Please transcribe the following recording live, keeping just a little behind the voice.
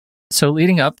So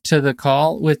leading up to the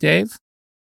call with Dave,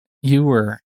 you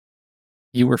were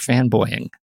fanboying.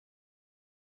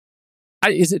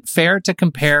 Is it fair to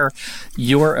compare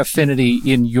your affinity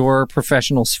in your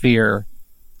professional sphere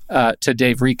to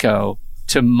Dave Richo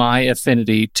to my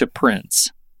affinity to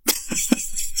Prince?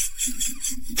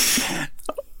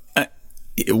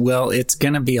 Well, it's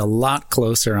going to be a lot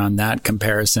closer on that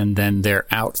comparison than their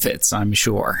outfits, I'm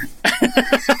sure.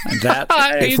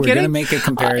 If we're going to make a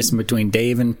comparison between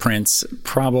Dave and Prince,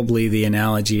 probably the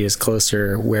analogy is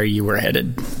closer where you were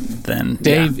headed than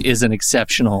Dave is an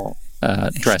exceptional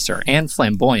dresser and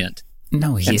flamboyant.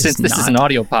 No, he is since this not. is an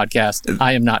audio podcast,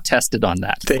 I am not tested on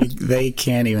that. They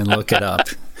can't even look it up.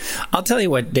 I'll tell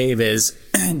you what Dave is.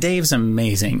 Dave's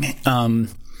amazing.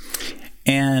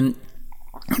 And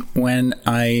when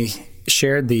I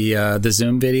shared the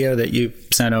Zoom video that you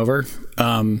sent over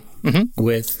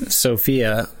with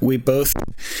Sophia, we both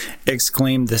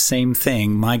exclaimed the same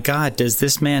thing. My God, does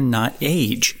this man not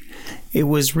age? It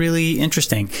was really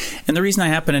interesting. And the reason I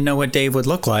happen to know what Dave would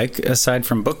look like, aside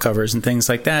from book covers and things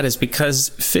like that, is because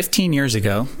 15 years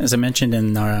ago, as I mentioned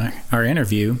in our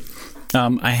interview,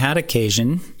 I had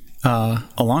occasion,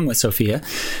 along with Sophia,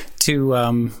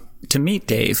 to meet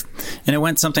Dave. And it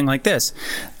went something like this.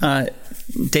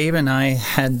 Dave and I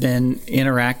had been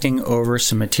interacting over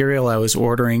some material I was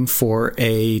ordering for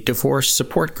a divorce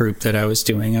support group that I was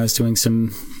doing. I was doing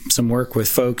some work with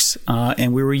folks,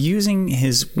 and we were using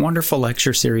his wonderful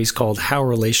lecture series called How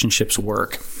Relationships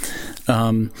Work.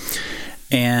 And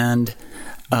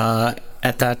at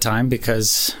that time,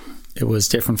 because it was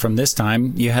different from this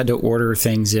time, you had to order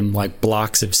things in like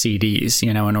blocks of CDs,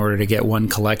 in order to get one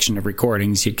collection of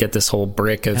recordings. You'd get this whole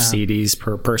brick of CDs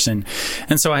per person.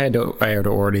 And so I had to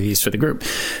order these for the group.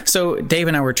 So Dave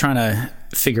and I were trying to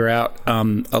figure out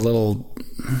a little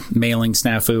mailing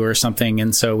snafu or something.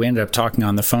 And so we ended up talking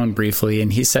on the phone briefly.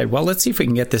 And he said, well, let's see if we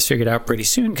can get this figured out pretty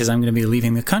soon, because I'm going to be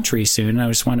leaving the country soon. And I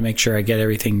just want to make sure I get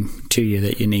everything to you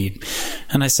that you need.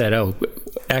 And I said, oh,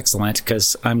 excellent,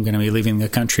 because I'm going to be leaving the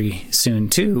country soon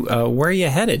too. Where are you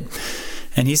headed?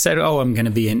 And he said, oh, I'm going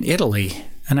to be in Italy.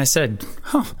 And I said,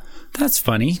 that's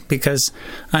funny, because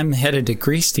I'm headed to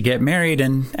Greece to get married,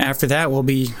 and after that we'll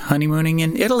be honeymooning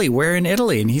in Italy. Where in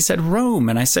Italy? And he said, Rome.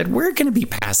 And I said, we're going to be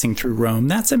passing through Rome.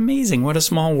 That's amazing. What a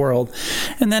small world.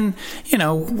 And then,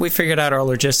 we figured out our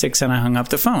logistics, and I hung up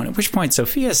the phone, at which point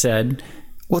Sophia said,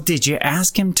 well, did you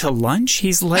ask him to lunch?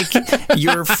 He's like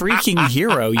your freaking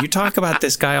hero. You talk about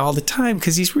this guy all the time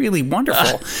because he's really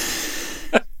wonderful.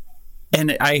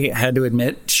 And I had to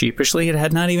admit, sheepishly, it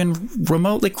had not even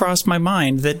remotely crossed my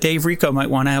mind that Dave Richo might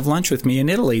want to have lunch with me in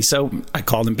Italy. So I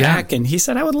called him back, and he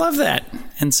said, I would love that.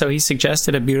 And so he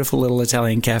suggested a beautiful little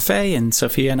Italian cafe, and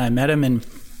Sophia and I met him and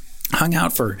hung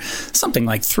out for something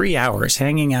like 3 hours,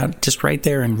 hanging out just right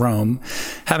there in Rome,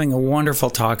 having a wonderful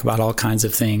talk about all kinds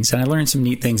of things. And I learned some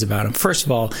neat things about him. First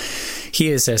of all, he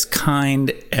is as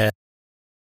kind as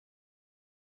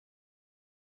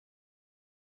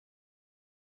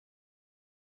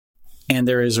and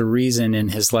there is a reason in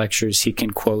his lectures he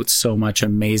can quote so much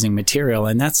amazing material,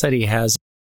 and that's that he has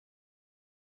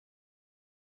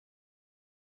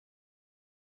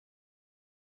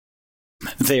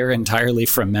they're entirely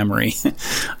from memory.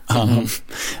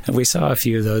 We saw a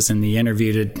few of those in the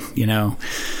interview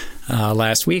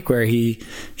last week, where he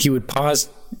would pause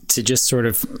to just sort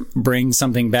of bring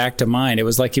something back to mind. It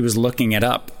was like he was looking it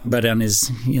up, but on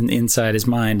inside his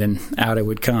mind, and out it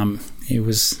would come. It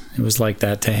was like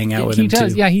that to hang out with him too.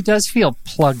 Yeah, he does feel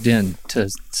plugged in to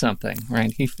something,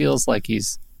 right? He feels like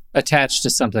he's attached to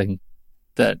something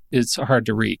that is hard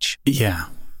to reach. Yeah,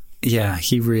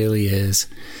 he really is.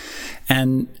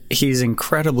 And he's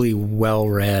incredibly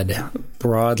well-read,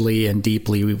 broadly and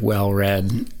deeply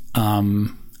well-read.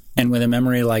 And with a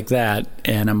memory like that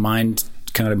and a mind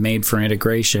kind of made for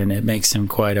integration, it makes him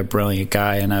quite a brilliant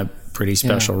guy and a pretty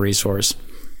special resource.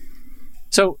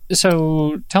 So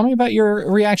tell me about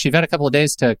your reaction. You've had a couple of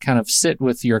days to kind of sit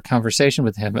with your conversation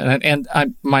with him. And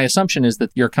my assumption is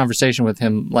that your conversation with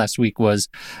him last week was,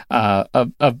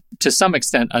 to some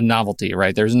extent, a novelty,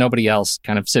 right? There's nobody else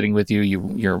kind of sitting with you.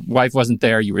 Your wife wasn't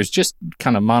there. You was just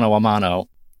kind of mano a mano.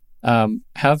 How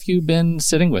have you been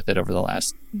sitting with it over the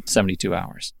last 72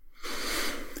 hours?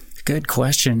 Good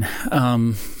question.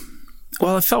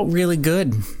 Well, it felt really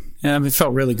good. It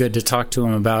felt really good to talk to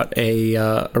him about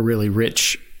a really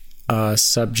rich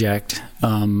subject.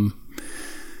 One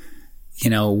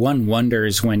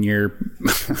wonders when you're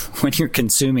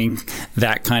consuming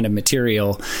that kind of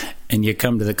material, and you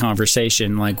come to the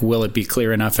conversation, like, will it be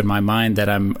clear enough in my mind that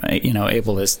I'm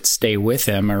able to stay with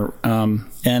him? Or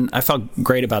and I felt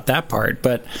great about that part,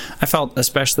 but I felt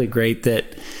especially great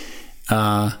that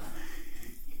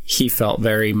he felt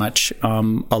very much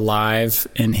alive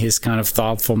in his kind of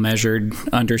thoughtful, measured,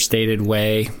 understated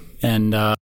way. And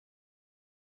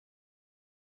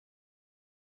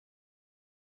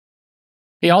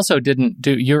he also didn't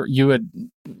do, you had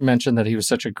mentioned that he was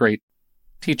such a great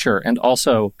teacher and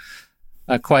also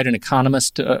quite an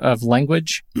economist of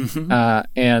language.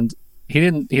 And he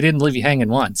didn't leave you hanging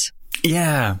once.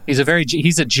 Yeah, he's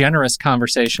a generous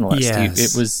conversationalist.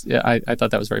 Yes. I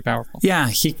thought that was very powerful. Yeah,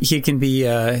 he can be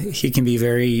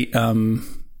very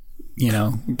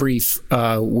brief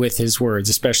with his words,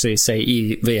 especially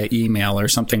say via email or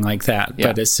something like that. Yeah.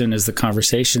 But as soon as the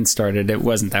conversation started, it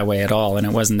wasn't that way at all, and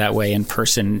it wasn't that way in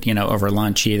person, over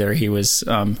lunch either. He's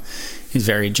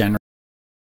very generous.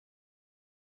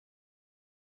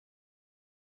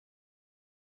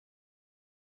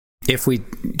 If we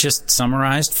just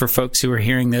summarized for folks who are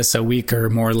hearing this a week or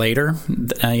more later,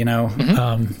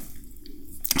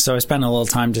 so I spent a little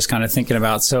time just kind of thinking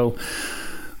about, so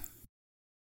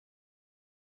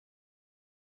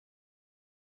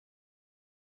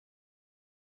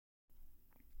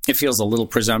it feels a little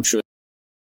presumptuous.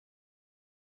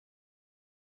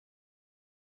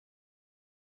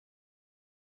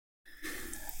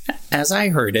 As I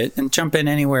heard it, and jump in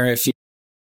anywhere if you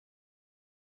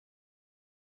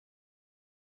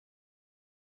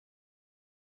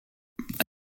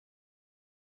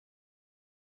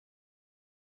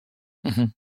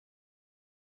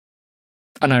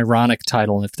an ironic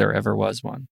title if there ever was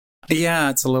one. Yeah,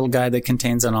 it's a little guy that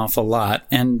contains an awful lot,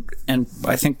 and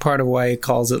I think part of why he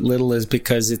calls it little is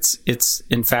because it's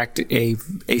in fact a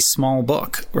small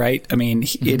book, right? I mean,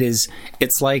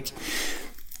 it's like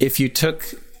if you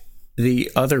took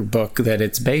the other book that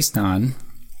it's based on,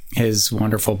 his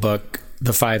wonderful book,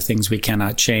 The 5 Things We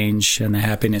Cannot Change and the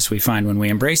Happiness We Find When We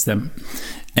Embrace Them,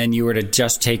 and you were to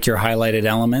just take your highlighted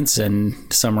elements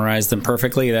and summarize them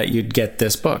perfectly, that you'd get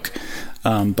this book.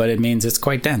 But it means it's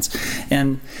quite dense.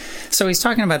 And so he's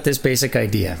talking about this basic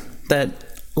idea that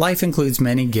life includes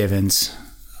many givens,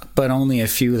 but only a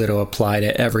few that will apply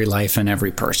to every life and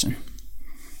every person.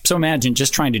 So imagine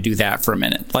just trying to do that for a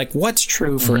minute. Like, what's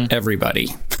true for everybody?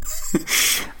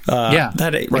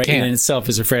 That right in itself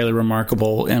is a fairly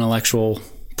remarkable intellectual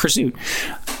pursuit.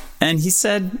 And he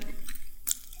said,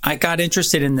 I got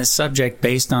interested in this subject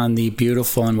based on the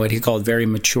beautiful and what he called very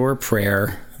mature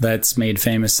prayer that's made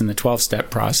famous in the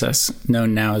 12-step process,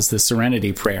 known now as the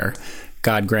Serenity Prayer.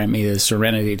 God grant me the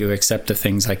serenity to accept the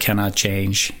things I cannot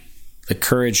change, the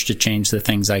courage to change the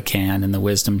things I can, and the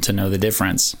wisdom to know the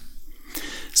difference.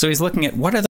 So he's looking at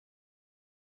what are the...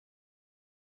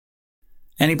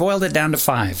 And he boiled it down to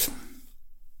 5.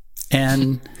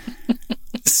 And...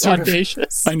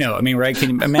 audacious. I know. I mean, right?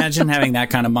 Can you imagine having that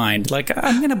kind of mind? Like,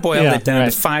 I'm going to boil it down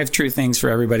to 5 true things for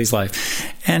everybody's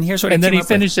life. And here's what he came up with.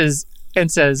 And then he finishes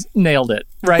and says, nailed it.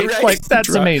 Right? Like, that's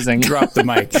amazing. Drop the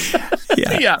mic.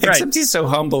 Yeah, right. Except he's so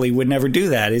humble, he would never do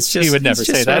that. It's just... He would never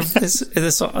say that.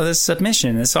 This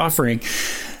submission, this offering.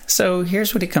 So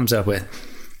here's what he comes up with.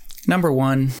 Number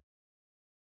 1,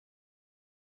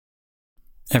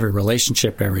 every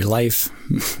relationship, every life,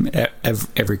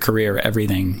 every career,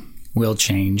 everything will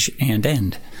change and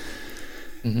end.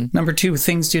 Number 2,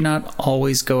 things do not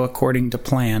always go according to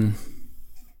plan.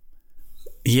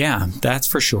 Yeah, that's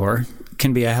for sure.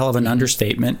 Can be a hell of an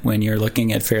understatement when you're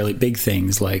looking at fairly big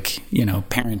things like,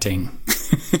 parenting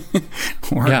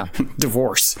or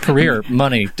divorce. Career,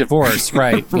 money, divorce,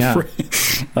 right. Yeah.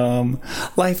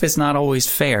 Life is not always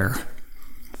fair.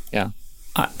 Yeah.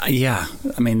 I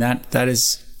mean, that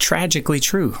is tragically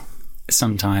true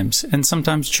sometimes, and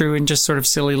sometimes true in just sort of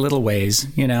silly little ways,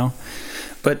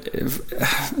 but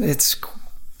it's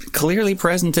clearly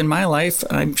present in my life.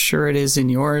 I'm sure it is in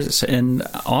yours, and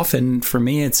often for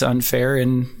me it's unfair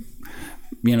in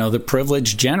the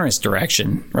privileged generous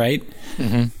direction, right?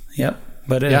 Yep.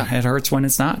 But it hurts when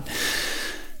it's not.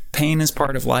 Pain is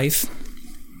part of life.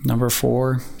 Number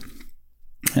 4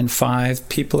 and 5,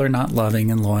 people are not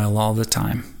loving and loyal all the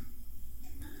time.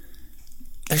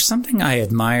 There's something I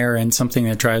admire and something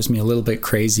that drives me a little bit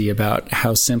crazy about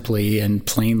how simply and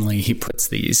plainly he puts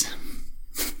these.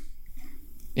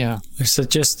 Yeah.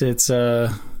 It's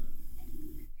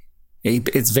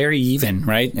very even,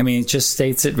 right? I mean, it just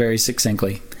states it very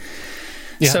succinctly.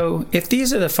 Yeah. So if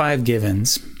these are the 5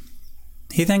 givens,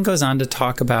 he then goes on to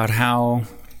talk about how,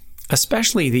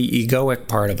 especially the egoic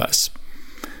part of us,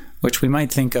 which we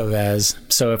might think of as,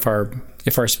 so if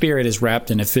our spirit is wrapped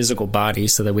in a physical body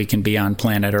so that we can be on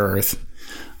planet Earth,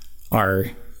 our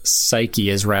psyche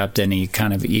is wrapped in a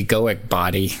kind of egoic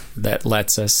body that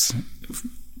lets us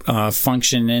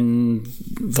function in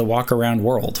the walk-around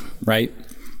world, right?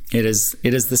 It is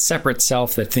the separate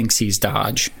self that thinks he's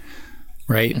Dodge,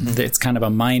 right? It's kind of a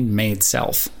mind-made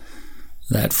self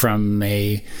that from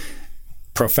a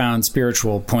profound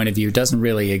spiritual point of view doesn't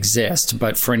really exist,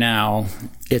 but for now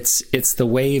it's the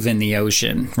wave in the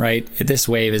ocean, right? This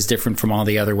wave is different from all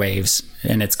the other waves,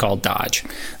 and it's called Dodge.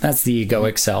 That's the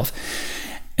egoic self.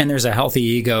 And there's a healthy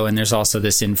ego, and there's also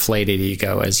this inflated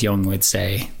ego, as Jung would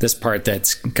say, this part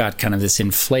that's got kind of this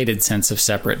inflated sense of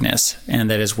separateness and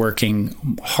that is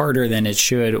working harder than it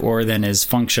should or than is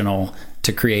functional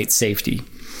to create safety.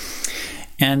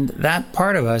 And that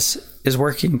part of us is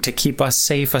working to keep us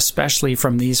safe, especially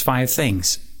from these 5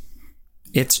 things.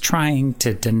 It's trying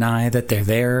to deny that they're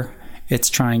there. It's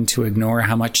trying to ignore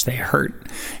how much they hurt.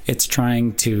 It's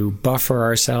trying to buffer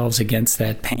ourselves against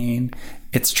that pain.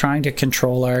 It's trying to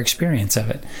control our experience of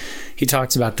it. He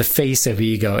talks about the face of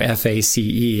ego,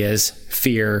 F-A-C-E, as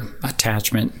fear,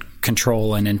 attachment,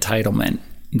 control, and entitlement.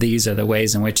 These are the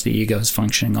ways in which the ego is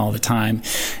functioning all the time.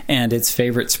 And its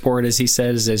favorite sport, as he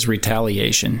says, is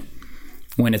retaliation.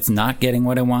 When it's not getting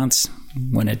what it wants,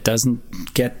 when it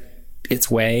doesn't get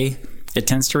its way, it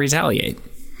tends to retaliate.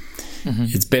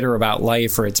 It's bitter about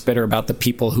life, or it's bitter about the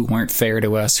people who weren't fair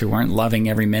to us, who weren't loving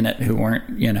every minute, who weren't,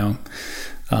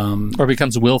 or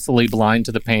becomes willfully blind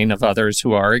to the pain of others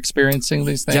who are experiencing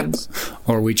these things. Yep.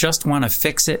 Or we just want to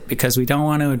fix it because we don't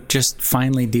want to just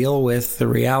finally deal with the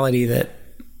reality that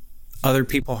other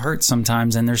people hurt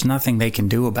sometimes and there's nothing they can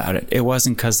do about it. It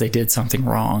wasn't because they did something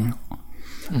wrong.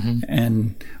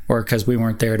 Or because we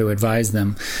weren't there to advise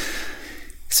them.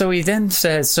 So he then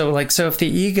says, so if the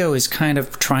ego is kind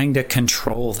of trying to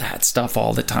control that stuff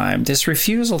all the time, this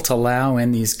refusal to allow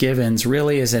in these givens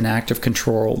really is an act of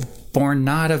control, born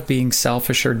not of being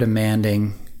selfish or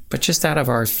demanding, but just out of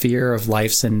our fear of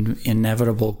life's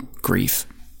inevitable grief.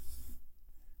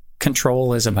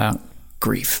 Control is about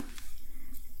grief.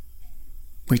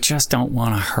 We just don't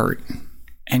want to hurt.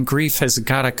 And grief has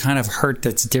got a kind of hurt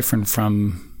that's different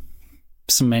from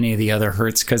so many of the other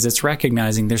hurts because it's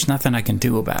recognizing there's nothing I can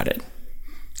do about it.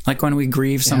 Like when we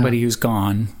grieve somebody who's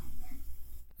gone,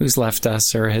 who's left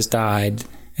us or has died,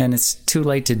 and it's too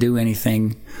late to do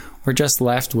anything. We're just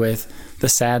left with the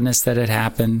sadness that it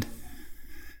happened.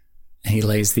 He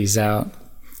lays these out.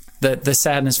 The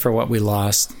sadness for what we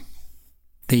lost,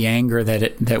 the anger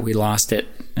that we lost it,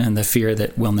 and the fear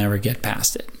that we'll never get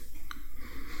past it.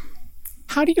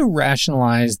 How do you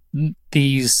rationalize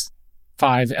these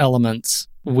 5 elements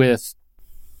with,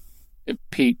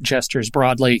 Pete gestures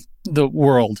broadly, the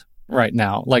world right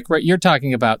now? Like, right, you're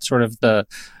talking about sort of the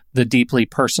deeply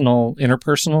personal,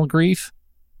 interpersonal grief,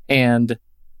 and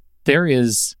there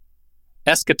is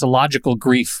eschatological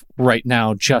grief right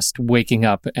now just waking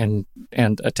up and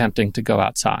attempting to go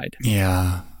outside.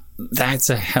 Yeah, that's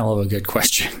a hell of a good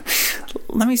question.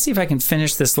 Let me see if I can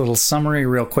finish this little summary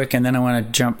real quick, and then I want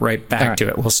to jump right back to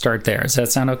it. We'll start there. Does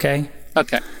that sound okay?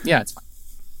 Okay. Yeah, it's fine.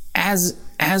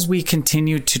 As we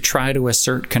continue to try to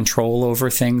assert control over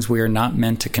things we are not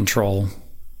meant to control,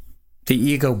 the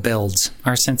ego builds.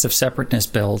 Our sense of separateness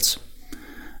builds.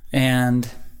 And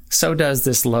so does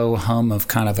this low hum of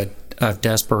kind of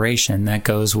desperation that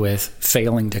goes with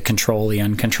failing to control the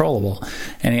uncontrollable.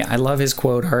 And I love his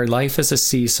quote, "Our life is a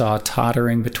seesaw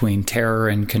tottering between terror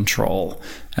and control,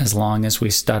 as long as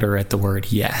we stutter at the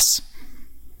word yes."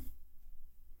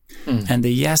 And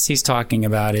the yes he's talking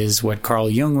about is what Carl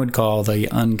Jung would call the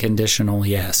unconditional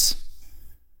yes.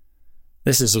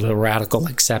 This is the radical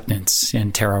acceptance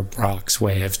in Tara Brach's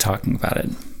way of talking about it.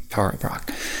 Tara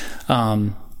Brach.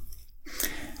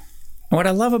 What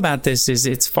I love about this is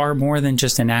it's far more than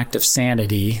just an act of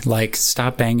sanity, like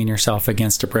stop banging yourself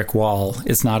against a brick wall.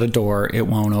 It's not a door. It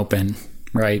won't open,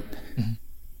 right?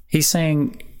 He's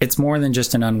saying it's more than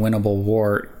just an unwinnable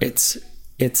war. It's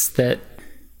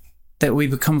that we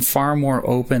become far more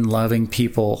open, loving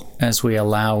people as we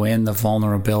allow in the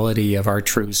vulnerability of our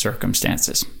true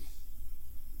circumstances.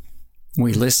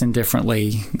 We listen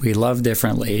differently. We love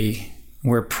differently.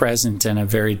 We're present in a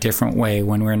very different way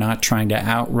when we're not trying to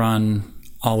outrun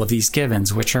all of these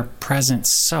givens, which are present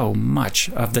so much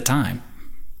of the time,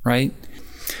 right?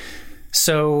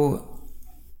 So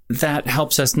that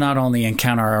helps us not only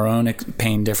encounter our own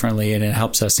pain differently, and it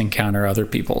helps us encounter other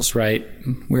people's, right?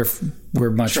 We're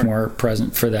much more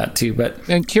present for that too, but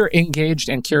engaged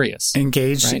and curious.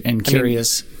 Engaged right? and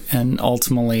curious, and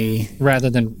ultimately, rather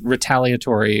than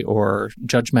retaliatory or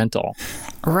judgmental,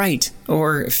 right?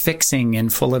 Or fixing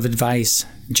and full of advice,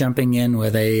 jumping in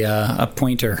with a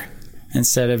pointer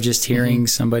instead of just hearing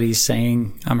somebody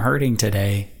saying, "I'm hurting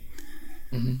today."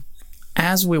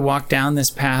 As we walk down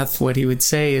this path, what he would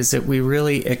say is that we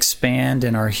really expand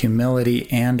in our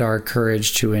humility and our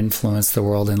courage to influence the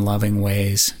world in loving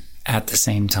ways at the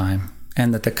same time.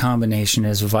 and that the combination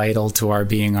is vital to our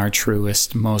being our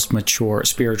truest, most mature,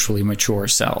 spiritually mature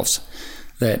selves.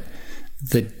 That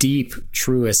the deep,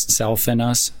 truest self in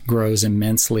us grows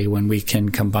immensely when we can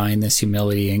combine this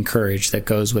humility and courage that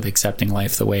goes with accepting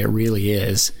life the way it really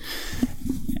is,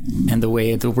 and the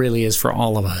way it really is for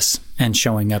all of us, and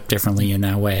showing up differently in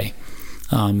that way.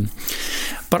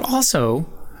 But also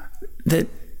that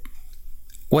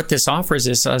what this offers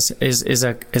is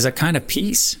a kind of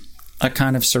peace, a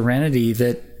kind of serenity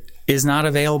that is not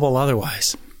available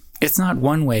otherwise. It's not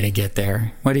one way to get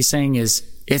there. What he's saying is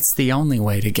it's the only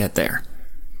way to get there.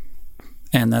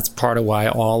 And that's part of why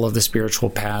all of the spiritual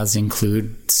paths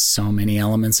include so many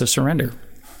elements of surrender.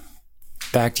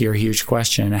 Back to your huge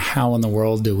question, how in the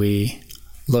world do we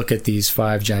look at these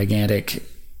 5 gigantic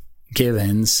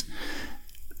givens?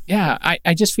 Yeah,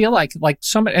 I just feel like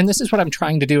some, and this is what I'm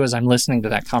trying to do as I'm listening to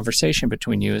that conversation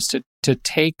between you, is to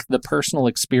take the personal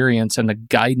experience and the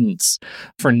guidance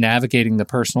for navigating the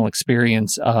personal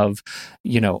experience of,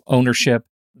 ownership,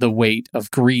 the weight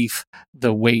of grief,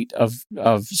 the weight of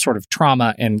sort of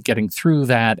trauma, and getting through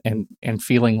that, and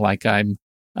feeling like I'm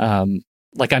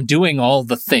doing all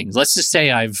the things. Let's just say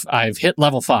I've hit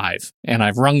level 5 and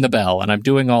I've rung the bell and I'm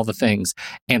doing all the things,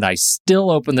 and I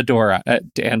still open the door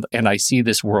and I see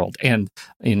this world. And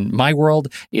in my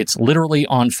world, it's literally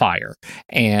on fire,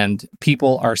 and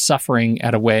people are suffering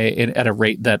at a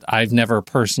rate that I've never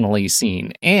personally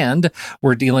seen. And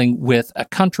we're dealing with a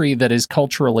country that is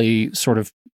culturally sort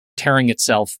of tearing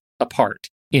itself apart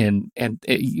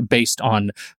based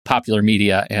on popular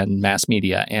media and mass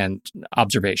media and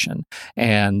observation.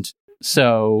 And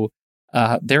so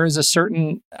there is a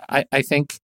certain, I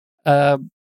think, a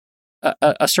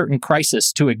certain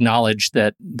crisis to acknowledge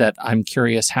that I'm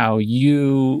curious how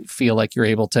you feel like you're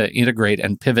able to integrate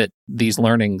and pivot these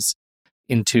learnings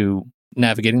into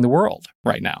navigating the world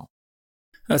right now.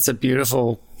 That's a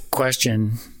beautiful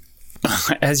question.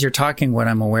 As you're talking, what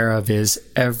I'm aware of is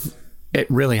it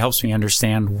really helps me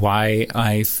understand why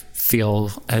I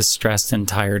feel as stressed and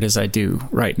tired as I do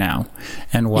right now,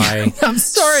 and why I'm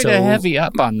sorry to heavy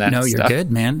up on that. No, stuff. You're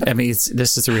good, man. I mean,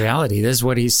 this is the reality. This is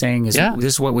what he's saying is This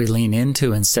is what we lean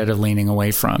into instead of leaning away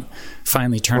from.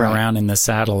 Finally turn around in the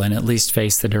saddle and at least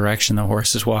face the direction the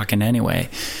horse is walking anyway.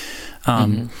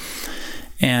 And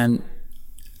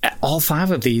all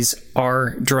 5 of these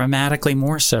are dramatically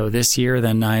more so this year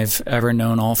than I've ever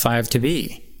known all 5 to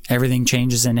be. Everything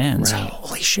changes and ends. Right.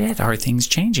 Holy shit, are things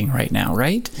changing right now,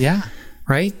 right? Yeah.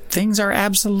 Right? Things are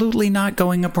absolutely not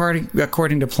going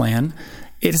according to plan.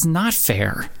 It is not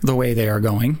fair the way they are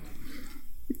going.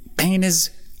 Pain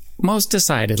is most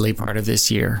decidedly part of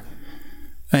this year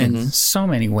in so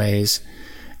many ways.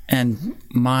 And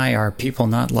are people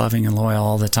not loving and loyal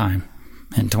all the time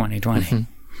in 2020?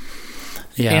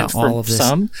 Yeah, and for all of this.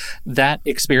 Some, that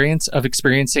experience of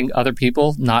experiencing other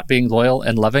people not being loyal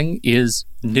and loving is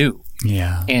new.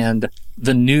 Yeah. And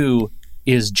the new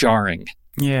is jarring.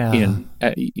 Yeah.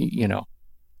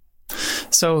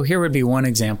 So here would be one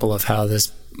example of how this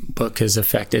book has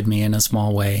affected me in a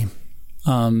small way.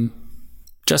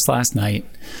 Just last night,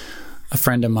 a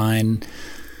friend of mine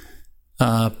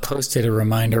posted a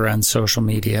reminder on social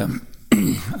media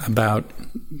about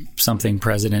something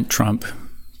President Trump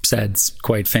said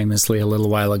quite famously a little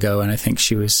while ago, and I think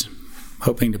she was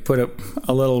hoping to put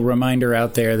a little reminder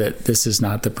out there that this is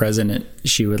not the president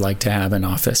she would like to have in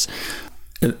office.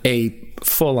 A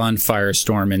full-on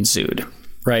firestorm ensued,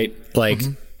 right? Like,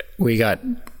 we got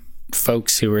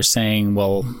folks who were saying,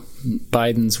 well,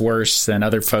 Biden's worse, than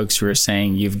other folks who were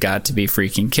saying, you've got to be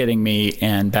freaking kidding me,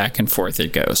 and back and forth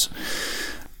it goes.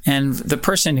 And the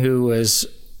person who was,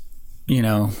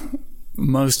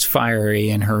 most fiery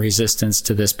in her resistance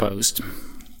to this post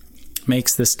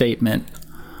makes the statement,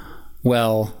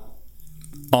 well,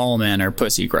 all men are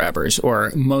pussy grabbers,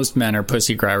 or most men are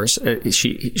pussy grabbers,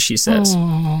 she says,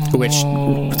 which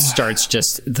starts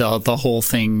just the whole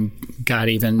thing got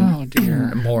even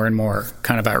more and more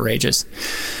kind of outrageous.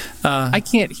 I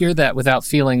can't hear that without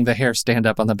feeling the hair stand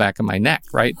up on the back of my neck,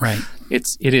 right? Right.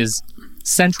 It is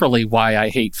centrally why I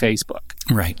hate Facebook.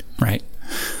 Right.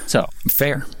 So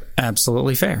fair.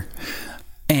 Absolutely fair.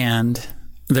 And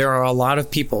there are a lot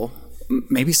of people,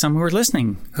 maybe some who are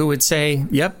listening, who would say,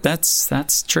 yep,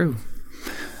 that's true.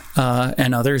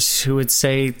 And others who would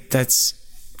say that's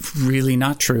really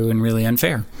not true and really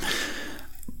unfair.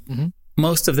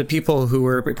 Most of the people who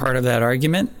were part of that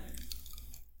argument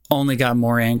only got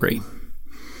more angry.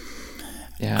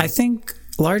 Yeah. I think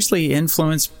largely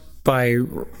influenced by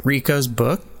Richo's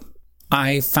book,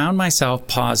 I found myself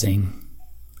pausing,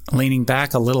 leaning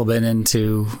back a little bit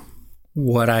into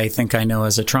what I think I know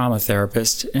as a trauma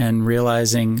therapist, and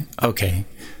realizing, okay,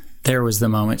 there was the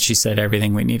moment she said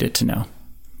everything we needed to know.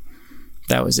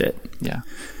 That was it. Yeah.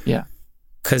 Yeah.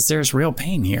 Because there's real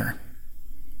pain here.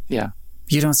 Yeah.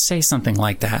 You don't say something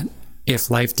like that if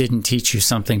life didn't teach you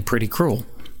something pretty cruel.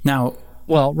 Now,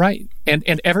 well, right. And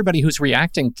everybody who's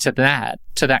reacting to that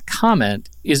comment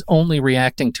is only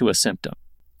reacting to a symptom.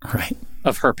 Right.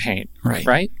 Of her pain. Right.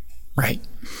 Right? Right.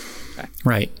 Okay.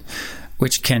 Right.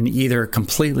 Which can either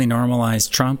completely normalize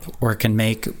Trump or can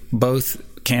make both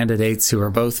candidates who are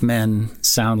both men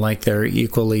sound like they're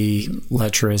equally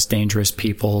lecherous, dangerous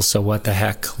people. So what the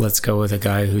heck? Let's go with a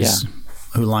guy who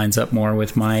lines up more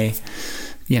with my,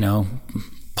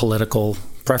 political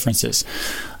preferences.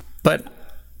 But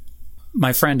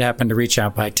my friend happened to reach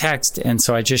out by text, and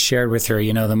so I just shared with her,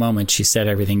 the moment she said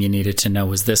everything you needed to know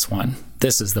was this one.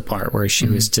 This is the part where she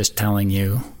was just telling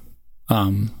you,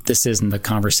 this isn't the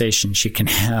conversation she can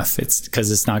have. It's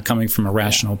because it's not coming from a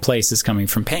rational place. It's coming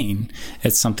from pain.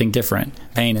 It's something different.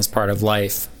 Pain is part of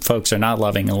life. Folks are not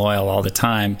loving and loyal all the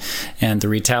time. And the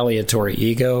retaliatory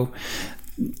ego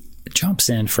jumps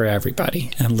in for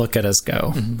everybody, and look at us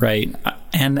go, right?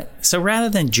 And so rather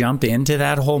than jump into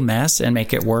that whole mess and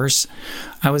make it worse,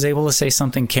 I was able to say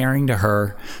something caring to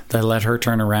her that let her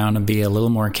turn around and be a little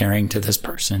more caring to this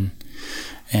person.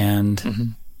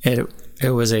 And it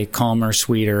was a calmer,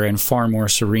 sweeter, and far more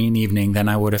serene evening than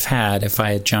I would have had if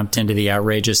I had jumped into the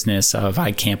outrageousness of,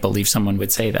 I can't believe someone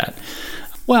would say that.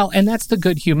 Well, and that's the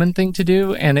good human thing to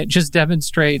do. And it just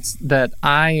demonstrates that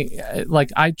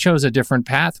I chose a different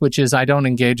path, which is I don't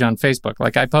engage on Facebook.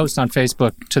 Like, I post on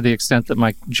Facebook to the extent that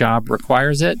my job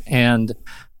requires it. And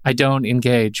I don't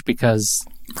engage because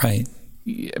I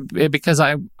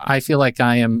feel like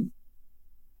I'm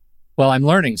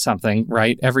learning something,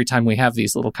 right? Every time we have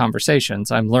these little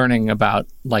conversations, I'm learning about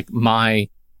like where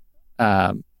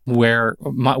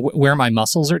my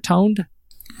muscles are toned.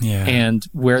 Yeah. And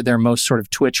where they're most sort of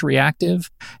twitch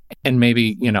reactive, and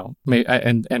maybe,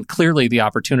 and clearly the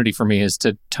opportunity for me is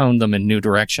to tone them in new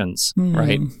directions,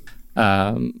 right?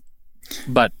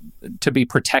 But to be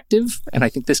protective, and I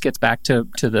think this gets back to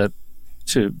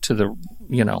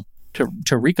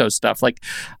Richo's stuff. Like,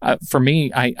 for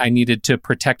me, I needed to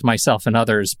protect myself and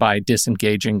others by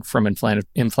disengaging from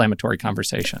inflammatory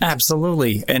conversation.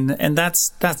 Absolutely, and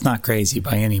that's not crazy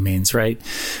by any means, right?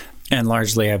 And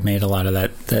largely, I've made a lot of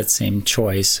that same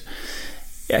choice.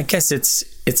 I guess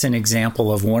it's an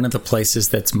example of one of the places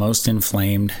that's most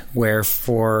inflamed, where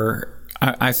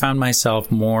I found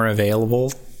myself more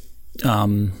available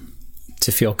to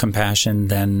feel compassion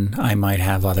than I might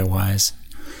have otherwise.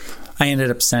 I ended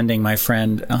up sending my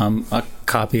friend a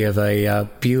copy of a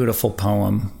beautiful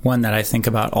poem, one that I think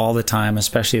about all the time,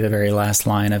 especially the very last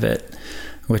line of it,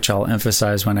 which I'll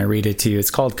emphasize when I read it to you. It's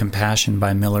called Compassion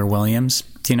by Miller Williams.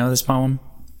 Do you know this poem?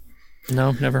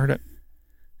 No, never heard it.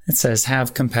 It says,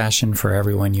 "Have compassion for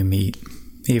everyone you meet,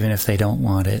 even if they don't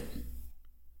want it.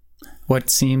 What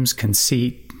seems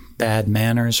conceit, bad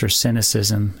manners, or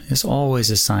cynicism is always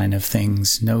a sign of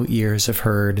things no ears have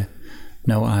heard,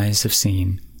 no eyes have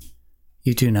seen.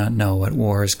 You do not know what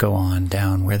wars go on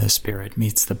down where the spirit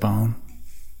meets the bone."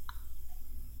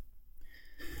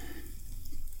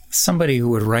 Somebody who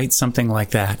would write something like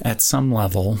that at some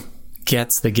level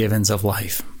gets the givens of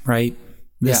life, right?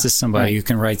 This is somebody who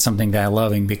can write something that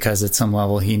loving because at some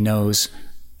level he knows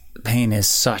pain is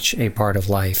such a part of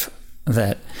life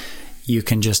that you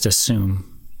can just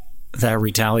assume that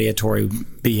retaliatory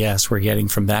BS we're getting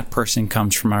from that person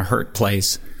comes from a hurt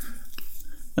place,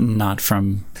 not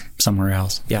from somewhere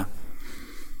else. Yeah.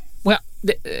 Well,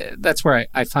 that's where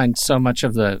I find so much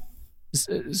of the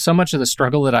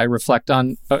struggle that I reflect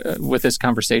on with this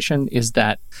conversation is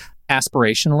that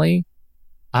aspirationally,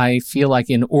 I feel like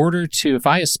if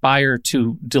I aspire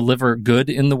to deliver good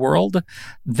in the world,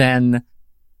 then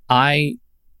I'm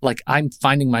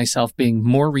finding myself being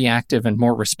more reactive and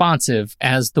more responsive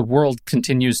as the world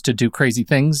continues to do crazy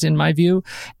things, in my view,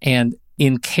 and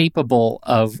incapable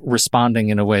of responding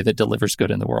in a way that delivers good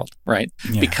in the world, right?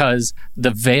 Yeah. Because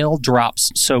the veil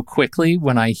drops so quickly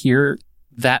when I hear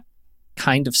that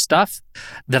kind of stuff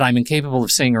that I'm incapable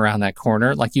of seeing around that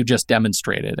corner, like you just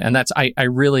demonstrated. And that's, I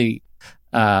really,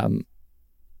 I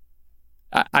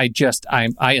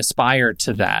aspire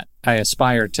to that. I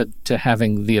aspire to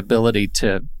having the ability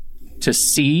to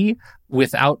see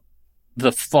without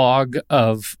the fog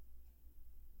of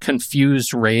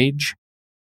confused rage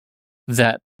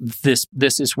that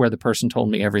this is where the person told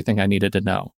me everything I needed to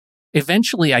know.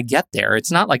 Eventually I get there.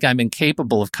 It's not like I'm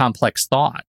incapable of complex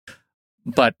thought,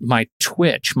 but my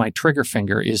trigger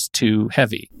finger is too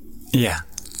heavy. Yeah.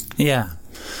 Yeah.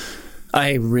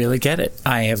 I really get it.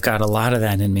 I have got a lot of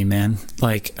that in me, man.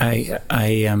 Like I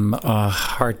am a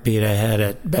heartbeat ahead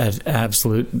at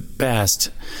absolute best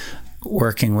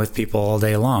working with people all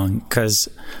day long because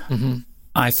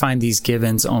I find these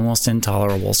give-ins almost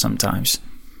intolerable sometimes.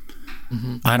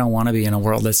 I don't want to be in a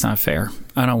world that's not fair.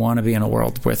 I don't want to be in a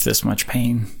world with this much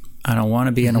pain. I don't want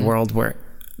to be in a world where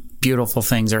beautiful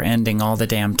things are ending all the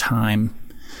damn time.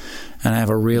 And I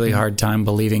have a really hard time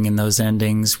believing in those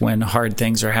endings when hard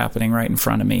things are happening right in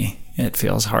front of me. It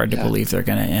feels hard to believe they're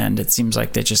going to end. It seems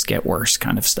like they just get worse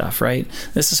kind of stuff, right?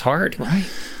 This is hard. Right.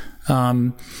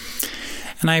 And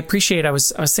I appreciate, I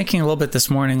was thinking a little bit this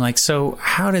morning, like, so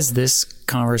how does this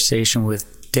conversation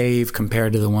with Dave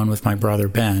compare to the one with my brother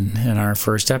Ben in our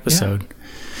first episode?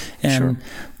 Yeah. And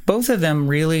both of them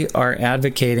really are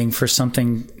advocating for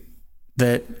something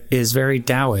that is very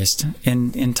Taoist.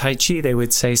 In Tai Chi, they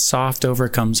would say soft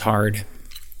overcomes hard.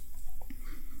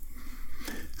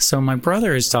 So my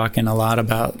brother is talking a lot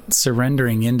about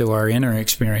surrendering into our inner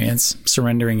experience,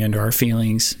 surrendering into our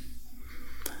feelings.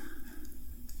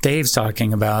 Dave's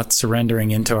talking about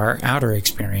surrendering into our outer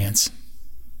experience.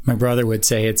 My brother would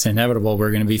say it's inevitable. We're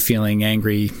going to be feeling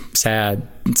angry, sad,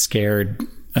 scared,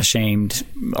 ashamed.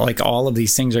 Like all of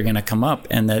these things are going to come up,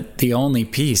 and that the only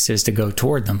piece is to go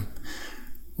toward them.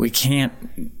 We can't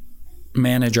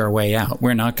manage our way out.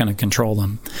 We're not going to control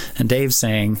them. And Dave's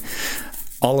saying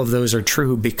all of those are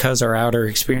true because our outer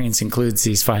experience includes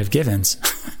these 5 give-ins.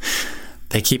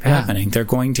 They keep happening. They're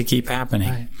going to keep happening.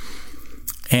 Right.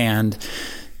 And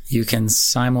you can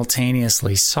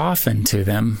simultaneously soften to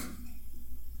them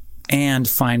and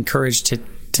find courage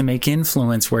to make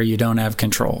influence where you don't have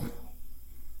control.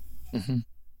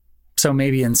 So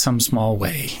maybe in some small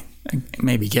way,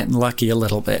 maybe getting lucky a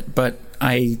little bit, but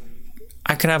I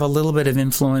could have a little bit of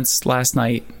influence last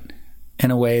night in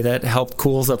a way that helped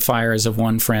cool the fires of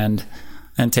one friend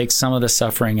and take some of the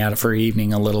suffering out of her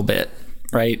evening a little bit,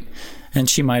 right? And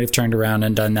she might have turned around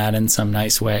and done that in some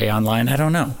nice way online. I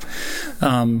don't know.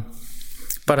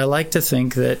 But I like to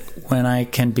think that when I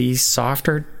can be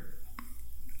softer,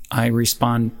 I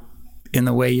respond in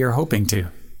the way you're hoping to.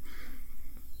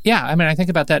 Yeah, I mean, I think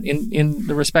about that in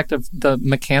the respect of the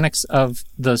mechanics of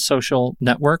the social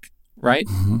network, right?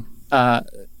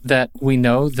 That we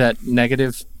know that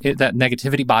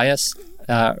negativity bias,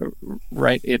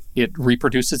 right? It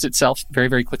reproduces itself very,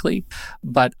 very quickly.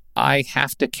 But I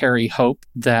have to carry hope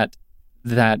that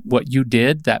what you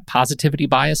did, that positivity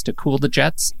bias to cool the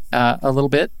jets a little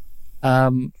bit,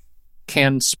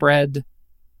 can spread,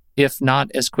 if not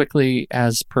as quickly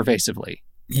as pervasively.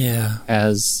 Yeah.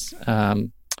 As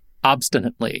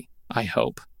obstinately, I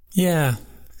hope. Yeah.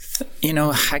 You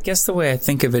know, I guess the way I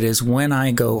think of it is when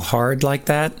I go hard like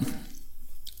that,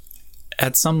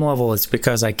 at some level it's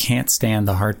because I can't stand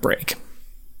the heartbreak.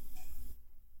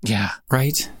 Yeah.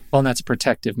 Right? Well, and that's a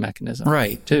protective mechanism.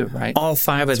 Right. Too, right? All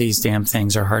 5 of these damn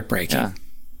things are heartbreaking. Yeah.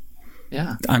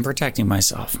 Yeah. I'm protecting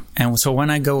myself. And so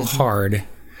when I go hard,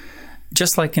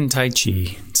 just like in Tai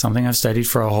Chi, something I've studied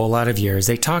for a whole lot of years,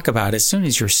 they talk about as soon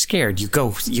as you're scared, you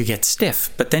get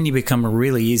stiff, but then you become a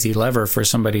really easy lever for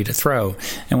somebody to throw.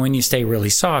 And when you stay really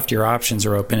soft, your options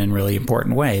are open in really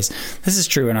important ways. This is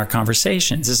true in our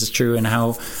conversations. This is true in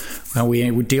how we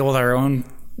deal with our own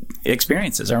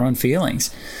experiences, our own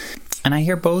feelings. And I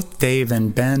hear both Dave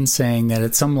and Ben saying that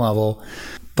at some level,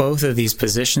 both of these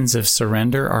positions of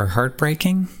surrender are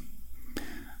heartbreaking,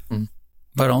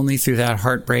 but only through that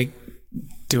heartbreak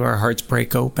do our hearts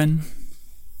break open,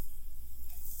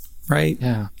 right?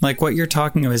 Yeah. Like what you're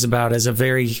talking about is a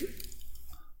very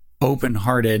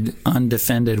open-hearted,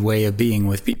 undefended way of being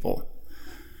with people.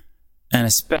 And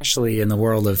especially in the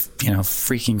world of,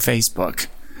 freaking Facebook,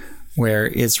 where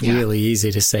it's really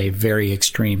easy to say very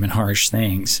extreme and harsh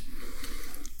things.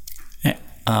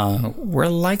 We're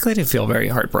likely to feel very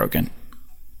heartbroken.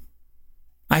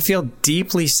 I feel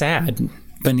deeply sad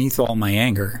beneath all my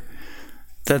anger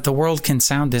that the world can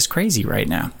sound this crazy right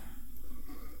now.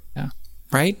 Yeah.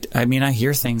 Right? I mean, I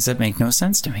hear things that make no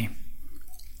sense to me.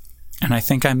 And I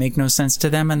think I make no sense to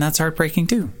them, and that's heartbreaking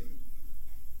too.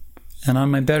 And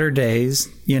on my better days,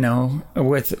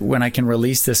 when I can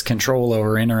release this control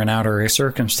over inner and outer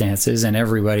circumstances and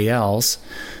everybody else,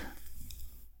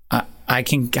 I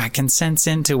can sense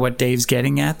into what Dave's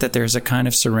getting at, that there's a kind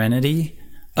of serenity,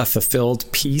 a fulfilled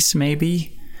peace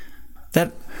maybe,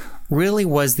 that really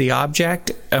was the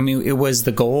object. I mean, it was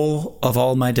the goal of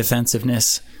all my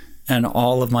defensiveness and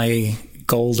all of my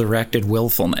goal-directed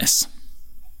willfulness.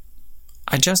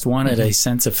 I just wanted a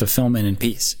sense of fulfillment and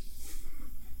peace.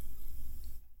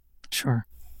 Sure.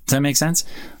 Does that make sense?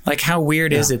 Like, how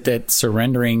weird is it that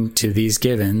surrendering to these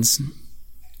givens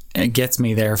it gets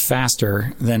me there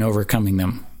faster than overcoming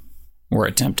them or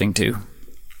attempting to.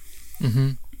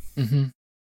 Mm-hmm. Mm-hmm.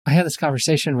 I had this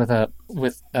conversation with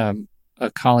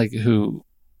a colleague who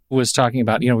was talking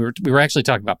about, we were actually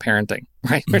talking about parenting,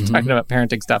 right? We were talking about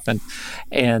parenting stuff,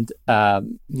 and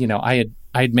I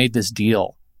had made this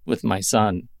deal with my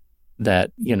son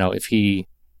that, if he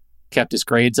kept his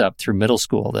grades up through middle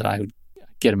school, that I would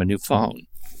get him a new phone,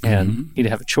 and he'd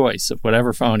have a choice of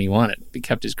whatever phone he wanted if he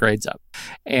kept his grades up.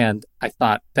 And I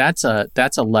thought that's a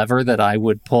lever that I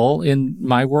would pull in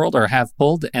my world, or have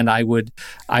pulled, and I would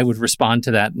respond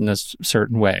to that in a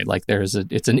certain way. Like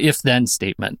it's an if then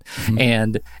statement.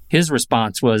 And his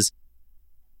response was,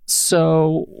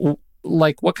 so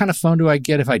like, what kind of phone do I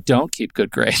get if I don't keep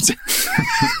good grades?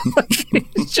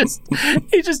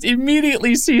 He just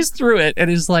immediately sees through it and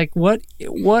is like, what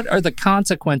are the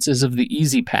consequences of the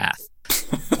easy path?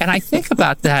 And I think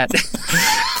about that.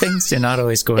 Things do not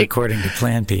always go according to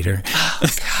plan, Peter.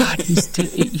 Oh God, he's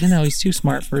too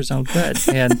smart for his own good.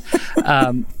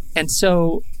 And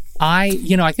so I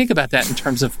think about that in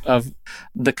terms of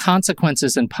the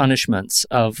consequences and punishments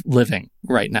of living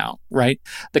right now, right?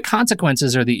 The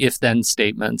consequences are the if-then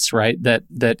statements, right? That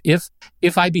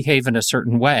if I behave in a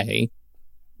certain way,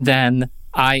 then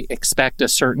I expect a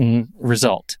certain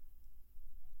result.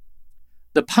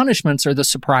 The punishments are the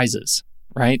surprises,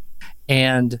 right?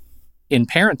 And in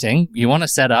parenting, you want to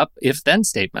set up if-then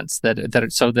statements that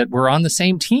so that we're on the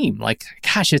same team. Like,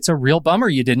 gosh, it's a real bummer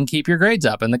you didn't keep your grades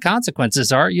up, and the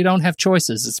consequences are you don't have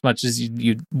choices as much as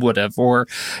you would have, or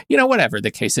whatever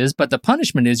the case is. But the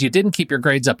punishment is you didn't keep your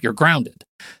grades up. You're grounded.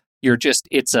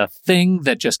 It's a thing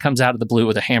that just comes out of the blue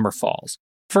with a hammer falls.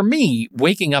 For me,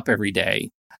 waking up every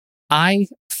day, I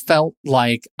felt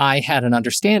like I had an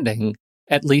understanding,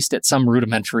 at least at some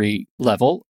rudimentary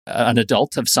level, an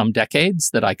adult of some decades,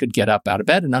 that I could get up out of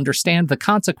bed and understand the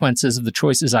consequences of the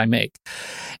choices I make.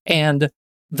 And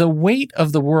the weight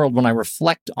of the world, when I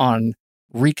reflect on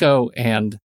Richo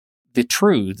and the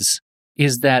truths,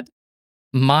 is that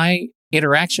my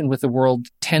interaction with the world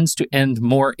tends to end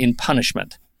more in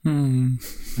punishment than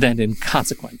in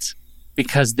consequence.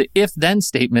 Because the if-then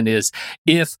statement is,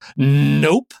 if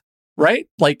nope, right?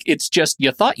 Like, it's just,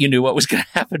 you thought you knew what was going to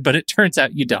happen, but it turns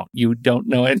out you don't. You don't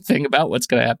know anything about what's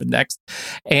going to happen next.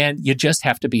 And you just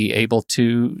have to be able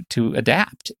to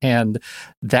adapt. And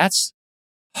that's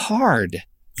hard.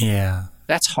 Yeah.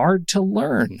 That's hard to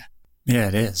learn. Yeah,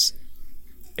 it is.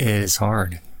 It is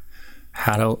hard.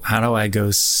 How do I go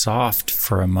soft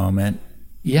for a moment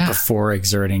before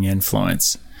exerting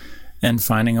influence and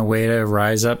finding a way to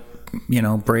rise up,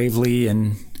 bravely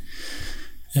and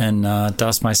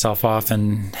dust myself off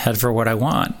and head for what I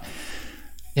want.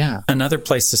 Yeah. Another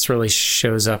place this really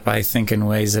shows up, I think, in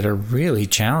ways that are really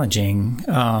challenging,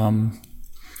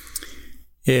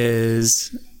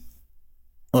 is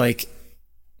like,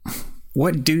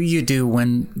 what do you do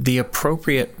when the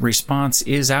appropriate response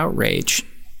is outrage?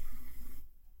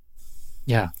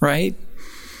 Yeah. Right?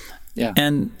 Yeah.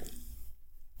 And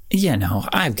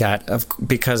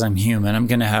because I'm human, I'm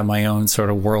going to have my own sort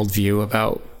of worldview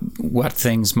about what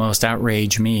things most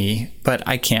outrage me, but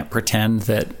I can't pretend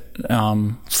that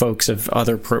folks of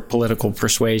other political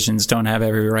persuasions don't have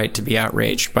every right to be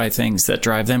outraged by things that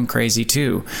drive them crazy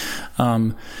too,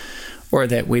 or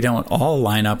that we don't all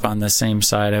line up on the same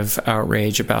side of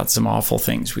outrage about some awful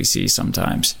things we see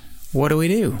sometimes. What do we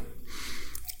do?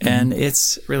 And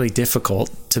it's really difficult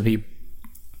to be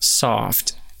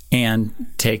soft and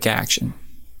take action,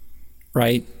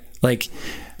 right? Like,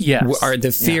 yes.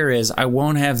 The fear is I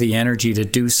won't have the energy to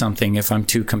do something if I'm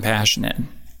too compassionate.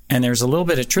 And there's a little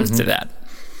bit of truth to that.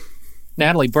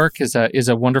 Natalie Burke is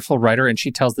a wonderful writer, and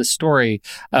she tells this story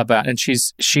about, and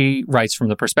she writes from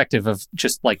the perspective of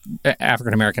just like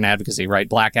African American advocacy, right?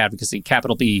 Black advocacy,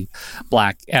 capital B,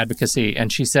 Black advocacy.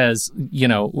 And she says,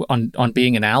 on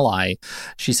being an ally,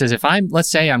 she says,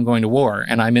 let's say I'm going to war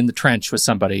and I'm in the trench with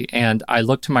somebody, and I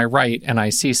look to my right and I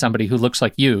see somebody who looks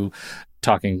like you,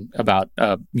 talking about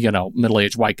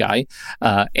middle-aged white guy,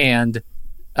 and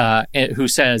who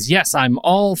says, yes, I'm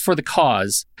all for the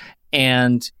cause.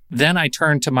 And then I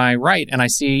turn to my right and I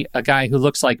see a guy who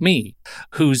looks like me,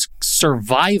 whose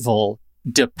survival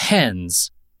depends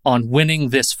on winning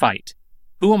this fight.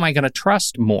 Who am I going to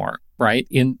trust more, right?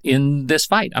 In this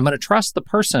fight, I'm going to trust the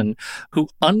person who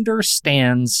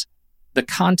understands the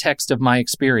context of my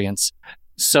experience,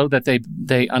 so that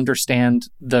they understand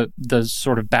the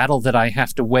sort of battle that I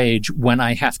have to wage when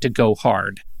I have to go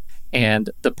hard. And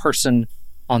the person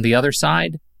on the other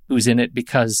side, who's in it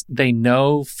because they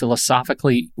know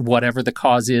philosophically whatever the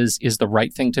cause is the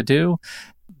right thing to do,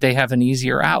 they have an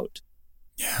easier out.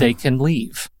 Yeah. They can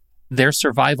leave. their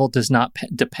survival does not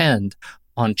depend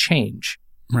on change.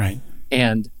 Right.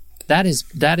 And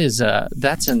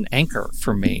that's an anchor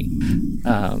for me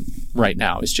right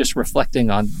now. Is just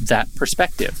reflecting on that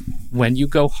perspective. When you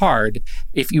go hard,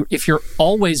 if you're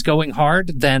always going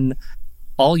hard, then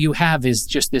all you have is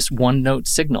just this one note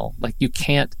signal. Like you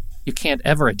can't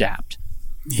ever adapt.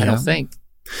 Yeah. I don't think.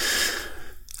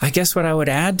 I guess what I would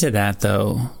add to that,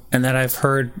 though, and that I've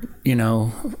heard,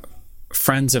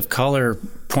 friends of color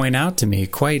point out to me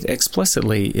quite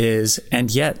explicitly is, and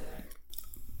yet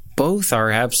both are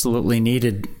absolutely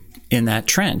needed in that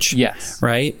trench. Yes.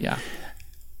 Right? Yeah.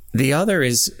 The other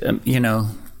is,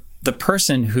 the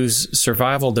person whose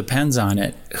survival depends on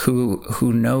it,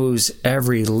 who knows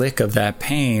every lick of that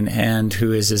pain and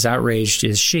who is as outraged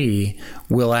as she,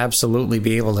 will absolutely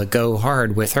be able to go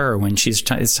hard with her when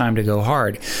it's time to go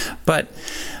hard. But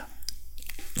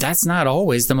that's not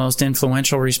always the most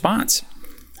influential response.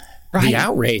 Right. The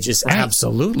outrage is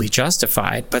absolutely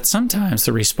justified, but sometimes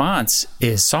the response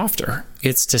is softer.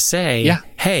 It's to say,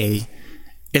 hey,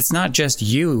 it's not just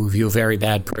you very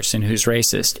bad person who's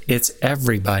racist. It's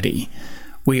everybody.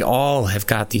 We all have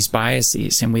got these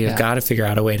biases, and we have got to figure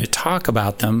out a way to talk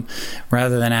about them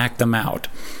rather than act them out.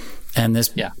 And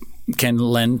this can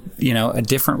lend, a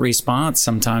different response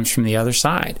sometimes from the other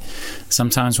side.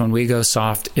 Sometimes when we go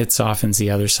soft, it softens the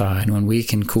other side. When we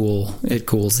can cool, it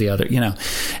cools the other,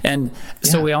 And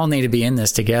so we all need to be in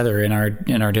this together in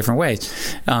our different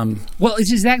ways. Well,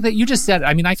 it's exactly, you just said,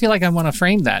 I feel like I want to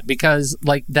frame that because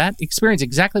like that experience,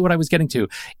 exactly what I was getting to.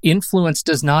 Influence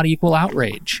does not equal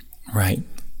outrage. Right.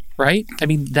 Right?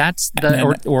 That's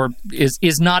or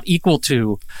is not equal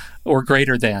to or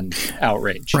greater than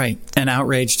outrage. Right. And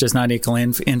outrage does not equal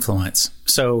influence.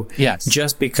 So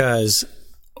just because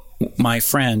my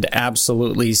friend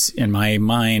absolutely, in my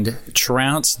mind,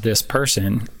 trounced this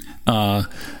person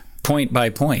point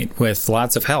by point with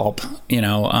lots of help,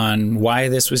 on why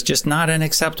this was just not an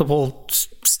acceptable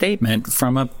statement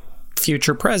from a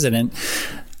future president,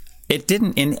 it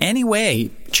didn't in any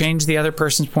way change the other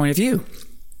person's point of view.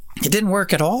 It didn't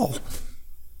work at all.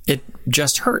 It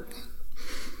just hurt.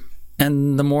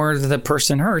 And the more the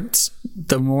person hurts,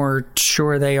 the more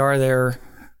sure they are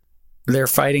they're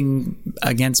fighting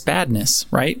against badness,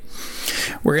 right?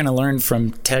 We're going to learn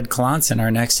from Ted Klontz in our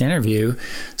next interview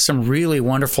some really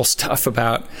wonderful stuff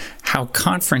about how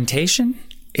confrontation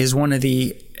is one of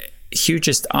the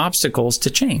hugest obstacles to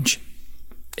change.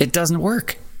 It doesn't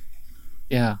work.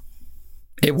 Yeah.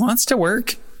 It wants to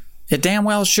work. It damn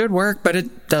well should work, but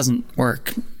it doesn't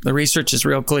work. The research is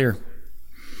real clear.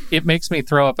 It makes me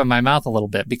throw up in my mouth a little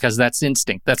bit because that's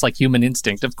instinct. That's like human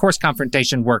instinct. Of course,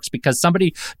 confrontation works because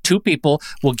two people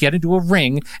will get into a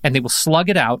ring and they will slug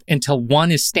it out until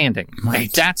one is standing. Right. And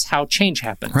that's how change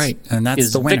happens. Right. And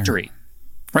that's the winner. Victory.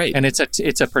 Right. And it's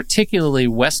a particularly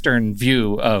Western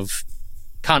view of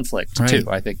conflict too.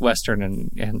 I think Western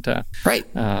and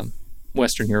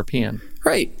Western European.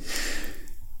 Right.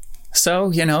 So,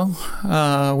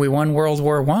 we won World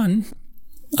War I.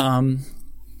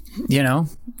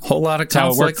 Whole lot of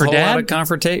conflict, whole lot of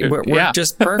confrontation. Worked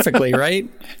just perfectly, right?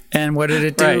 And what did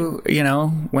it do?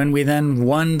 Right. When we then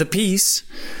won the peace,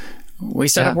 we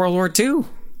set up World War II.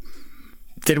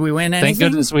 Did we win anything? Thank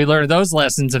goodness we learned those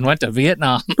lessons and went to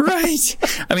Vietnam. Right.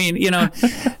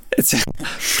 It's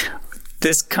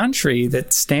this country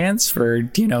that stands for,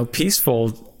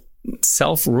 peaceful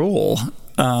self-rule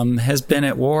has been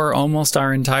at war almost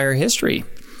our entire history.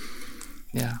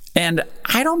 Yeah. And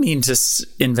I don't mean to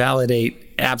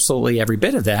invalidate absolutely every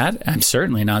bit of that. I'm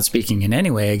certainly not speaking in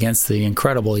any way against the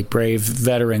incredibly brave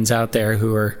veterans out there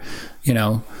who are,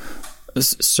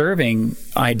 serving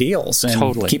ideals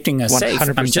and keeping us 100%.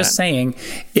 Safe. I'm just saying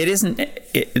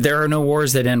there are no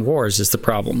wars that end wars is the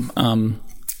problem.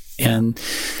 And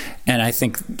I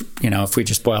think, if we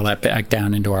just boil that back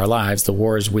down into our lives, the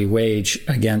wars we wage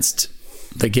against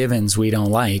the givens we don't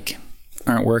like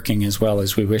aren't working as well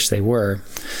as we wish they were.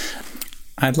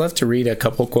 I'd love to read a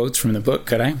couple quotes from the book.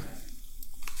 Could I?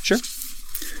 Sure.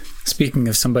 Speaking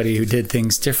of somebody who did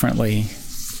things differently,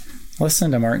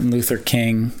 listen to Martin Luther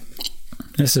King.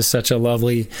 This is such a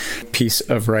lovely piece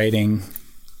of writing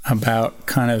about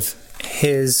kind of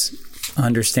his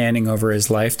understanding over his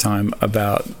lifetime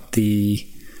about the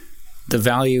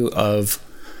value of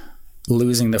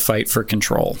losing the fight for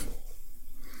control.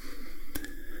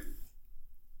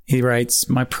 He writes,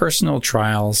 "My personal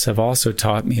trials have also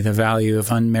taught me the value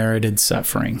of unmerited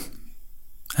suffering.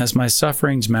 As my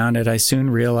sufferings mounted, I soon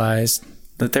realized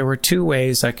that there were two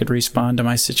ways I could respond to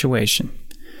my situation,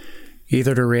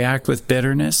 either to react with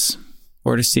bitterness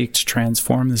or to seek to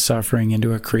transform the suffering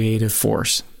into a creative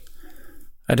force.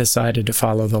 I decided to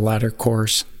follow the latter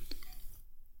course.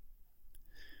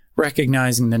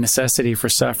 Recognizing the necessity for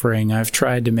suffering, I've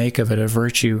tried to make of it a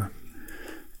virtue.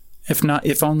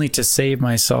 If only to save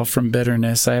myself from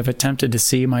bitterness, I have attempted to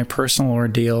see my personal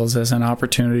ordeals as an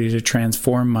opportunity to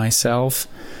transform myself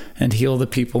and heal the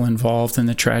people involved in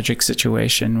the tragic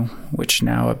situation which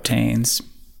now obtains.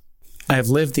 I have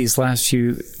lived these last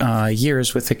few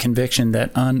years with the conviction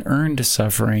that unearned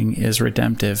suffering is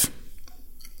redemptive.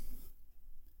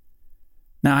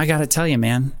 Now, I got to tell you,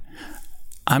 man,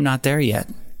 I'm not there yet.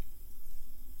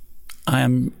 I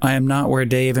am not where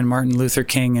Dave and Martin Luther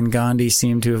King and Gandhi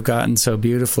seem to have gotten so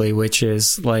beautifully, which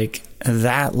is like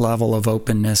that level of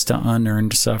openness to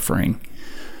unearned suffering.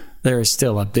 There is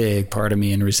still a big part of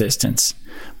me in resistance,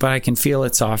 but I can feel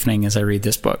it softening as I read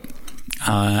this book.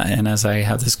 And as I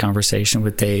have this conversation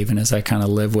with Dave, and as I kind of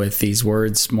live with these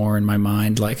words more in my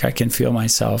mind, like I can feel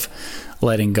myself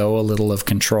letting go a little of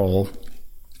control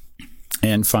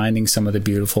and finding some of the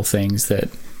beautiful things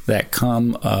that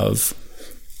come of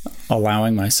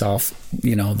allowing myself,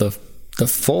 the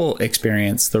full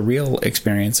experience, the real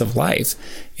experience of life,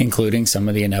 including some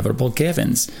of the inevitable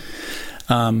givens.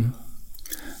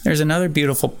 There's another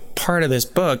beautiful part of this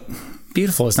book.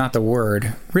 Beautiful is not the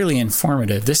word. Really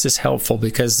informative. This is helpful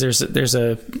because there's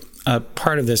a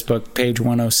part of this book, page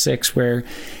 106, where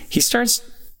he starts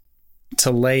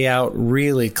to lay out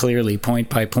really clearly, point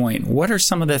by point, what are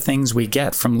some of the things we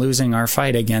get from losing our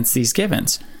fight against these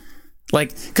givens?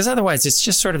 Because otherwise it's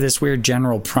just sort of this weird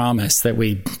general promise that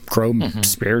we grow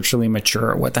spiritually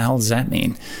mature. What the hell does that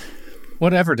mean?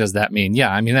 Whatever does that mean? Yeah,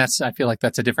 I mean, I feel like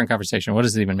that's a different conversation. What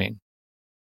does it even mean?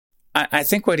 I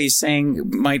think what he's saying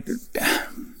might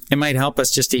help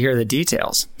us just to hear the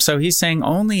details. So he's saying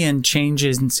only in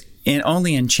changes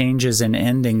and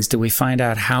endings do we find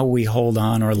out how we hold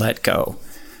on or let go.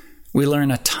 We learn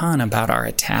a ton about our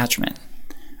attachment,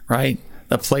 right?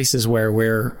 The places where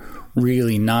we're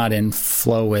really not in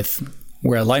flow with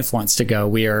where life wants to go.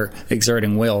 We are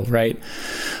exerting will, right?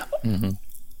 Mm-hmm.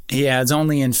 He adds,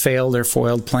 only in failed or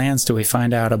foiled plans do we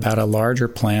find out about a larger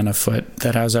plan afoot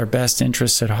that has our best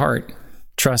interests at heart,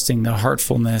 trusting the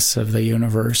heartfulness of the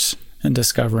universe and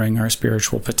discovering our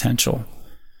spiritual potential.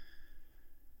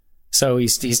 So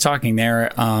he's talking there.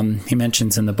 He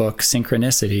mentions in the book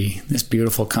synchronicity, this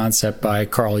beautiful concept by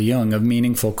Carl Jung of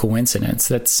meaningful coincidence,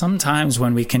 that sometimes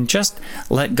when we can just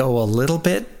let go a little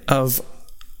bit of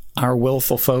our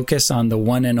willful focus on the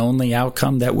one and only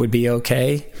outcome that would be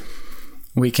okay,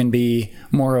 we can be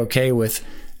more okay with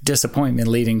disappointment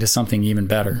leading to something even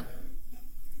better.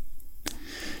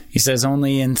 He says,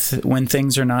 only when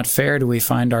things are not fair do we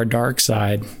find our dark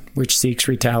side, which seeks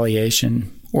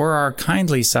retaliation, or our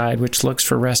kindly side, which looks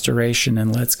for restoration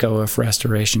and lets go if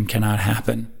restoration cannot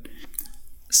happen.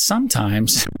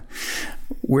 Sometimes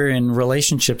we're in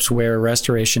relationships where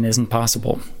restoration isn't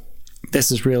possible.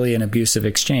 This is really an abusive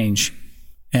exchange,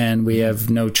 and we have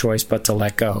no choice but to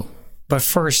let go. But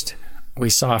first, we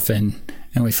soften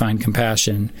and we find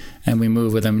compassion and we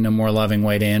move with them in a more loving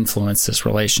way to influence this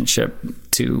relationship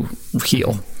to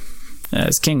heal,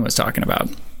 as King was talking about.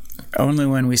 Only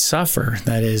when we suffer,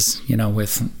 that is,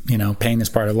 with, pain is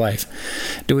part of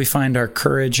life, do we find our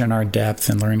courage and our depth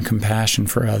and learn compassion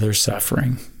for others'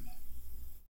 suffering.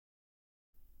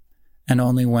 And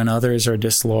only when others are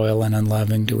disloyal and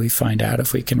unloving do we find out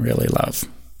if we can really love.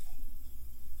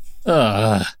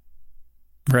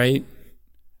 Right?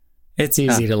 It's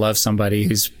easy to love somebody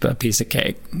who's a piece of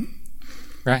cake.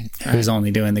 Right. Who's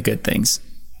only doing the good things.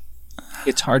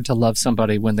 It's hard to love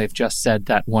somebody when they've just said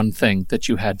that one thing that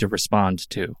you had to respond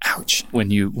to. Ouch. When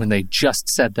they just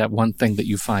said that one thing that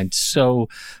you find so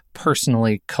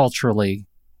personally, culturally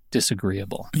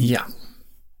disagreeable. Yeah.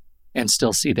 And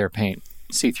still see their pain.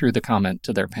 See through the comment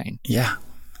to their pain. Yeah.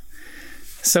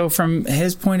 So from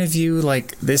his point of view,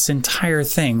 like this entire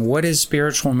thing, what is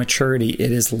spiritual maturity?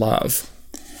 It is love.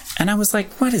 And I was like,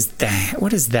 what is that?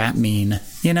 What does that mean?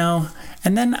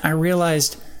 And then I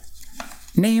realized,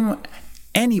 name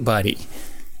anybody,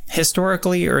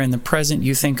 historically or in the present,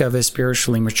 you think of as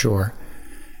spiritually mature.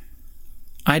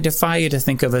 I defy you to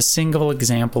think of a single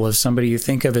example of somebody you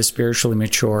think of as spiritually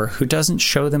mature who doesn't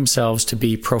show themselves to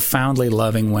be profoundly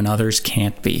loving when others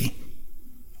can't be.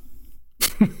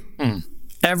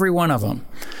 Every one of them.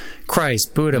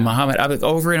 Christ, Buddha, Muhammad,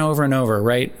 over and over and over,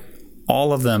 right?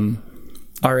 All of them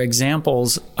are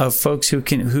examples of folks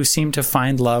who seem to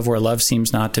find love where love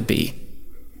seems not to be.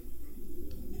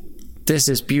 This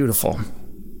is beautiful.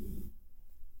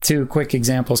 Two quick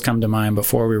examples come to mind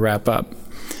before we wrap up.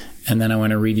 And then I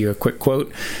want to read you a quick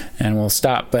quote and we'll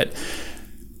stop. But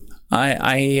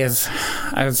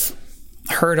I've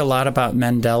heard a lot about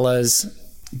Mandela's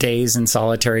days in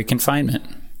solitary confinement,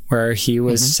 where he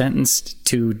was sentenced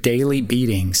to daily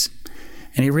beatings.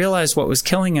 And he realized what was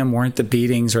killing him weren't the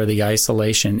beatings or the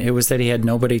isolation. It was that he had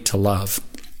nobody to love.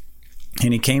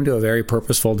 And he came to a very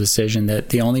purposeful decision that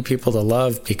the only people to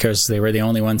love, because they were the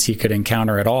only ones he could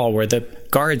encounter at all, were the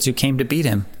guards who came to beat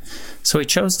him. So he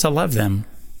chose to love them.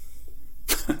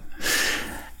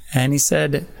 And he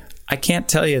said, I can't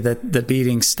tell you that the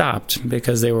beating stopped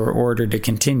because they were ordered to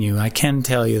continue. I can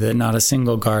tell you that not a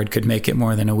single guard could make it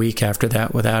more than a week after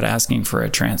that without asking for a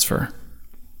transfer.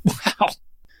 Wow.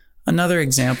 Another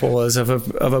example is of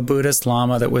a Buddhist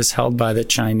Lama that was held by the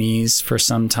Chinese for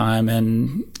some time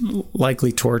and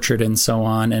likely tortured and so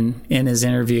on. And in his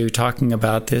interview talking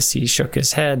about this, he shook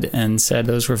his head and said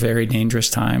those were very dangerous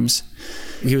times.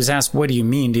 He was asked, what do you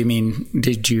mean? Do you mean,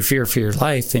 did you fear for your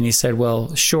life? And he said,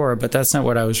 well, sure, but that's not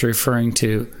what I was referring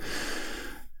to.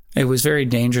 It was very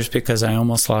dangerous because I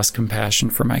almost lost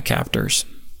compassion for my captors.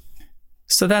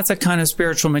 So that's a kind of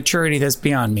spiritual maturity that's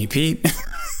beyond me, Pete.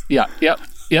 Yeah, yep.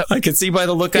 I can see by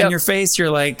the look on your face, you're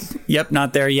like, yep,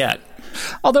 not there yet.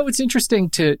 Although it's interesting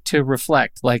to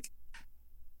reflect, like,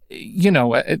 you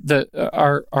know,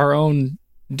 our own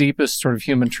deepest sort of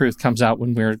human truth comes out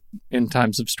when we're in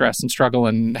times of stress and struggle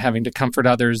and having to comfort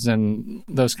others and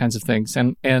those kinds of things.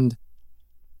 And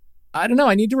I don't know,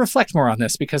 I need to reflect more on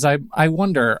this because I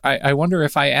wonder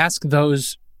if I ask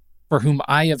those for whom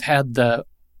I have had the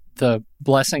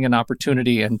blessing and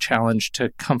opportunity and challenge to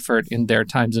comfort in their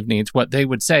times of needs, what they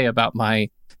would say about my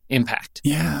impact.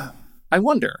 Yeah. I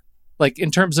wonder, like in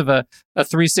terms of a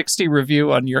 360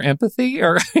 review on your empathy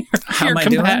or your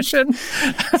compassion.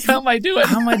 How am I doing?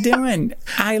 How am I doing?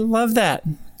 I love that.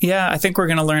 Yeah, I think we're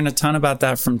going to learn a ton about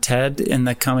that from Ted in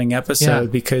the coming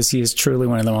episode because he is truly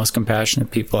one of the most compassionate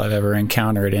people I've ever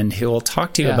encountered. And he will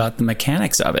talk to you about the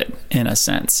mechanics of it, in a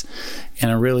sense, in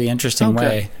a really interesting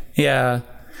way. Yeah.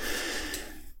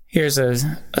 Here's a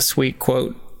sweet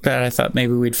quote that I thought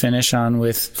maybe we'd finish on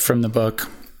with from the book.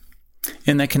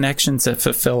 In the connections that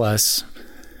fulfill us,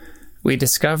 we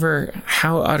discover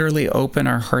how utterly open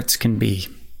our hearts can be.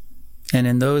 And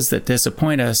in those that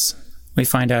disappoint us, we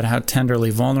find out how tenderly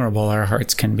vulnerable our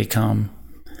hearts can become.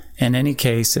 In any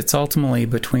case, it's ultimately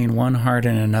between one heart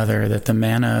and another that the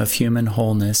manna of human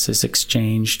wholeness is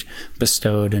exchanged,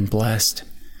 bestowed, and blessed.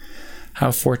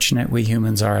 How fortunate we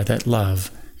humans are that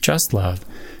love, just love,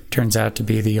 turns out to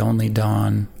be the only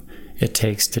dawn it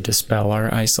takes to dispel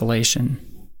our isolation.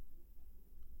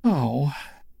 Oh.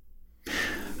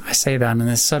 I say that on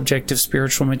this subject of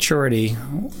spiritual maturity,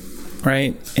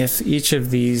 right? If each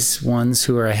of these ones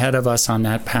who are ahead of us on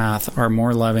that path are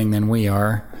more loving than we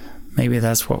are, maybe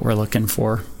that's what we're looking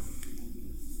for.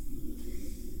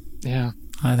 Yeah.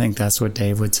 I think that's what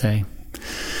Dave would say.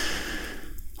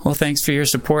 Well, thanks for your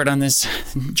support on this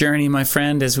journey, my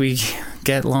friend, as we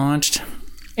get launched.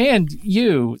 And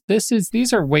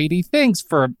these are weighty things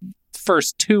for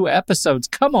first 2 episodes.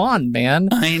 Come on, man.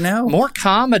 I know. More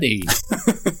comedy.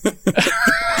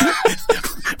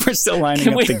 We're still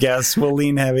lining up the guests. We'll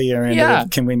lean heavier into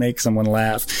can we make someone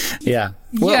laugh? Yeah.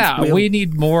 We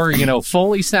need more,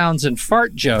 Foley sounds and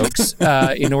fart jokes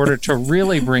in order to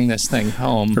really bring this thing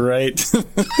home. Right.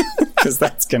 Because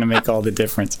that's going to make all the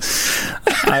difference.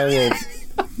 I will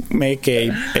make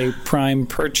a prime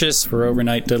purchase for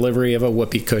overnight delivery of a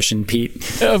whoopee cushion,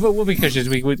 Pete. Of a whoopee cushion.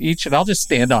 We would each, and I'll just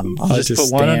stand on them. I'll just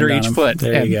put one under each foot.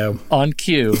 There you go. On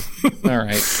cue. All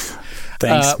right.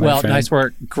 Thanks, my friend. Nice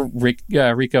work.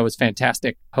 Richo was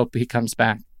fantastic. Hope he comes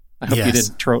back. I hope you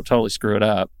didn't totally screw it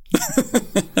up.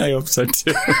 I hope so,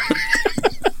 too.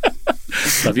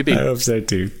 Love you, Pete. I hope so,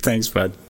 too. Thanks, bud.